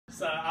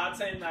So our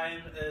team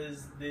name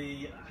is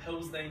the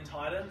Hillsdean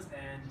Titans,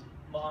 and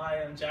I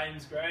am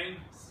James Green,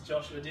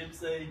 Joshua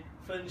Dempsey,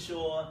 Finn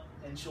Shaw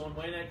and Sean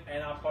Weenick,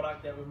 and our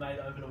product that we made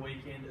over the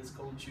weekend is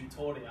called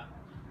Tutoria,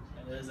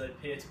 and it is a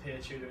peer-to-peer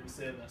tutoring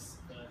service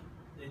for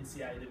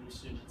NCA level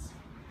students.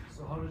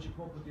 So how did you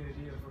come up with the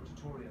idea for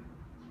Tutoria?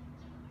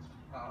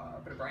 A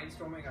bit of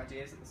brainstorming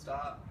ideas at the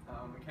start.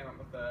 We came up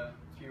with a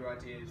few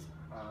ideas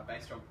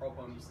based on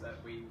problems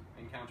that we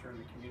encounter in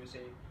the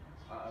community.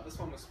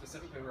 This one was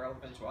specifically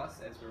relevant to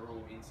us as we're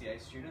all NCA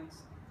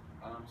students,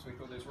 so we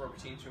thought there's real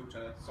potential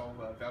to solve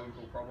a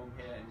valuable problem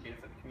here and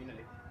benefit the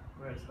community.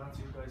 Right, so that's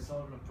you guys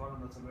solving a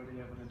problem that's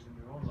already evident in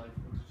your own life.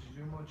 But did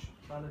you do much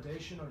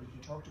validation, or did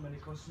you talk to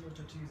many customers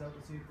to tease out to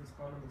see if this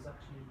problem is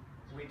actually...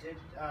 We did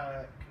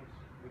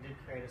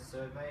create a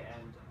survey,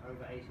 and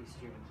over 80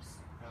 students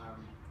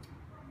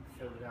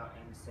filled it out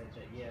and said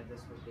that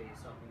this would be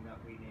something that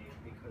we need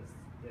because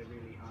there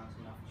really aren't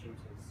enough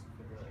tutors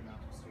for the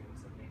amount of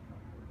students that need them.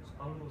 So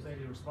all of those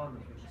 80 responded,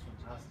 which is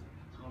fantastic.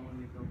 How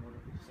many of them would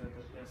have said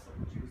that yes, I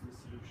would use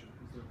this solution?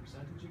 Is there a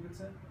percentage you could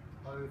say?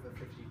 Over 50%,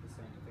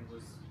 I think it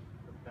was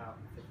about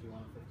 51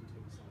 or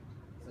 52%.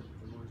 Said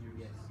they would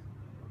use? Yes.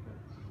 Okay.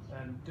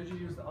 And did you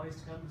use the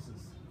iced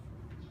canvases?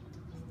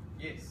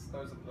 Yes,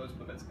 those are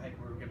the bits of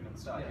paper we were given at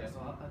the start. Yeah.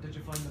 So did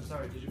you find them?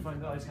 Sorry, did you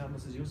find the iced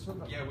canvases useful?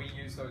 Yeah, we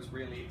use those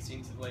really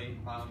extensively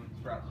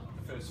throughout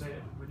the first. So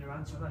when you're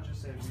answering that,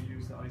 just say we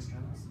use the iced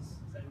canvases.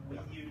 So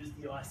we use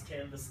the ice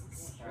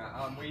canvases.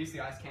 We use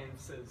the ice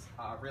canvases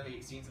really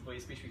extensively,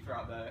 especially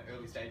throughout the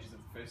early stages of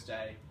the first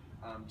day.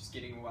 Just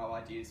getting all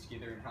our ideas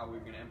together and how we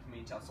were going to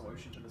implement our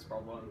solution to this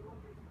problem.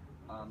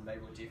 They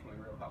were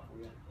definitely real helpful.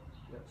 Yeah.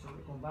 Yeah, so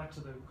going back to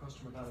the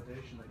customer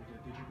validation that you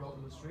did you go out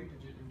in the street,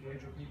 did you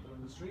engage with people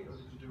in the street, or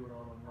did you do it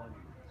all online?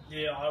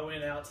 Yeah, I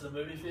went out to the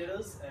movie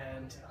theatres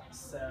and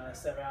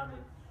sat around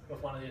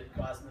with one of the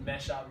guys in the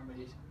Mashup, and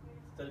we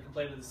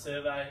completed the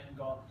survey and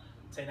got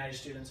teenage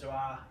students who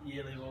are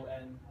year level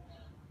and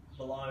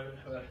below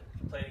who are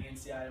completing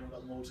NCA, and we've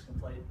got them all to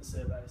complete the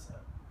survey, so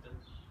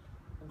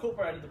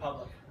incorporated the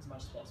public as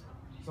much as possible.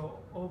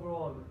 So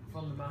overall,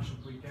 from the Mashup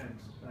weekend,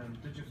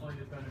 did you find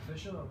it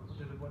beneficial, or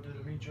did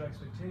it meet your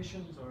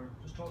expectations, or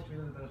just talk to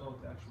me a little bit about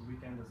the actual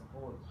weekend as a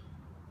whole?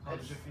 How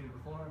did you feel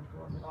beforehand?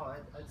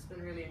 It's been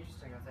really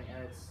interesting, I think,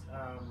 and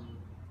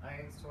I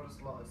think it's taught us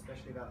a lot,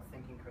 especially about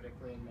thinking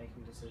critically and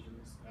making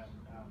decisions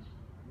and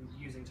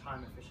using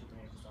time efficiently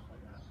and stuff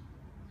like that.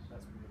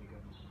 That's been really good.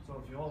 So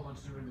if you all want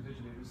to do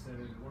individually, just say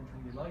one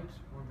thing you liked,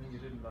 one thing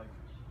you didn't like.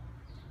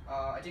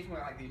 I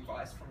definitely like the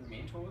advice from the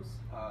mentors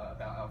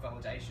about our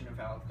validation of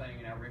our thing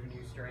and our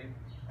revenue stream.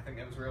 I think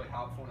that was really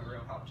helpful and it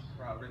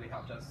really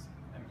helped us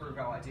improve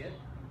our idea.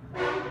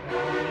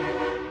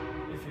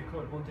 If you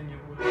could, one thing you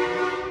would do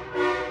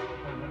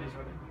when he's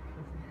ready.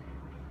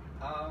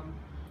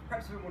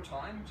 Perhaps a bit more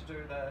time to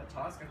do the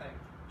task. I think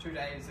 2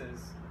 days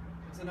is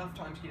enough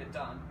time to get it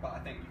done, but I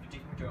think you could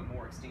definitely do it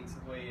more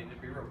extensively, and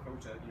it'd be real cool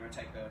to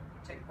take the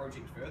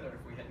project further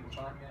if we had more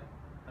time. Yeah.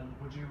 And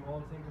would you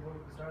all think about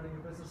starting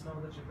a business now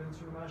that you've been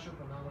through Mashup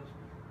and now that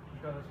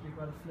you've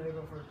got a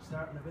flavour for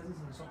starting a business,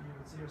 and something you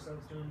would see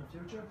yourselves doing in the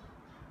future?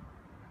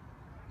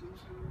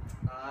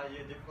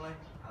 Yeah, definitely.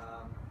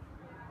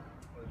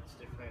 It's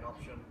definitely an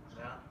option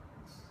now.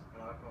 It's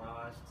going to open my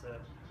eyes to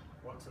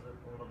what's it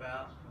all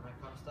about and that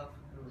kind of stuff.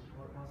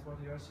 What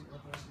do you actually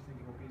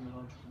think about being an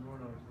entrepreneur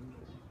now? Do you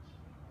think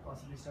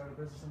possibly start a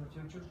business in the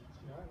future?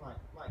 You know,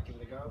 might give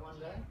it a go one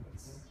day.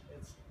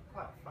 It's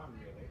quite fun,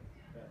 really.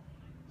 But,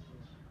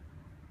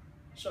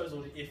 shows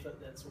all the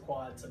effort that's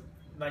required to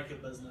make a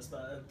business,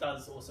 but it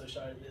does also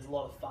show there's a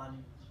lot of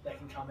fun that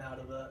can come out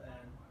of it,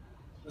 and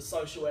the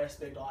social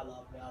aspect I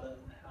love about it,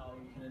 and how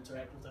you can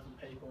interact with different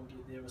people and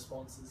get their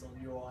responses on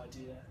your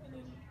idea, and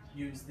then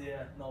use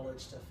their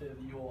knowledge to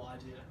further your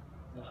idea.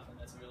 And I think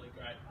that's a really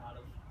great part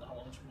of the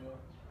whole entrepreneur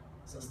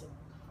system.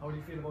 How do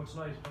you feel about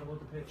tonight? What about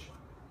the pitch?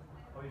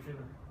 How are you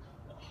feeling?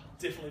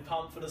 Definitely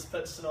pumped for this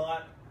pitch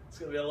tonight. It's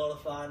going to be a lot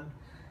of fun.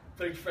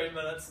 Big 3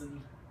 minutes,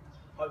 and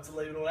hope to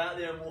leave it all out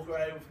there and walk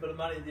away with a bit of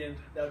money at the end.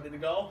 That would be the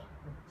goal.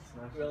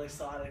 Really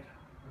exciting.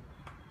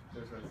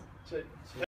 Cheers, guys. Cheers.